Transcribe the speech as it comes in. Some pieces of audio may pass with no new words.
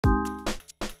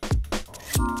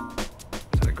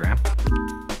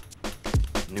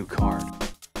New card.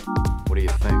 What do you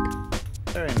think?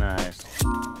 Very nice.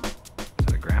 Is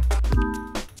that a gram?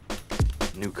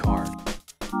 New card.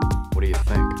 What do you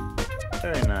think?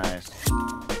 Very nice. Is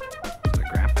that a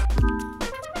gram?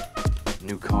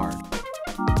 New card.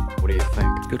 What do you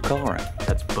think? Good coloring.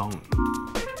 That's bone.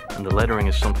 And the lettering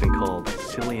is something called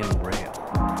Cillian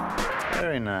rail.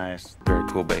 Very nice. Very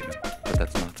cool Bateman, but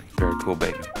that's nothing. Very cool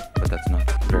Bateman, but that's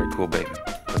nothing. Very cool Bateman,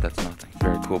 but that's nothing.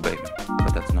 Very cool Bateman,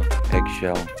 but that's nothing.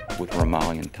 Eggshell with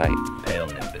Romalian tight. Pale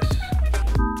Nimbus.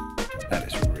 That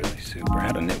is really super.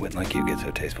 How did a nitwit like you get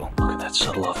so tasteful? Look at that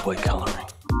subtle off-white coloring.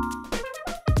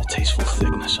 The tasteful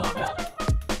thickness of it.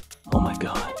 Oh my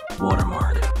god.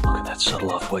 Watermark. Look at that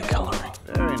subtle off-white coloring.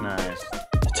 Very nice.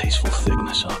 The tasteful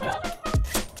thickness of it.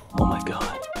 Oh my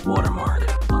god. Watermark.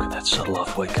 Look at that subtle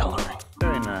off-white coloring.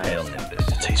 Very nice. Pale Nimbus.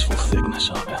 The tasteful thickness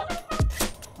of it.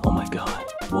 Oh my god.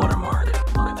 Watermark.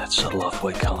 Look at that subtle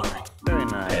off-white coloring. Very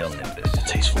nice. Pale Nimbus. The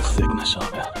tasteful thickness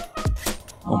of it.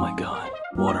 Oh my god.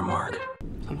 Watermark.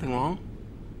 Something wrong?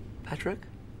 Patrick?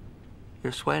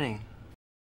 You're sweating.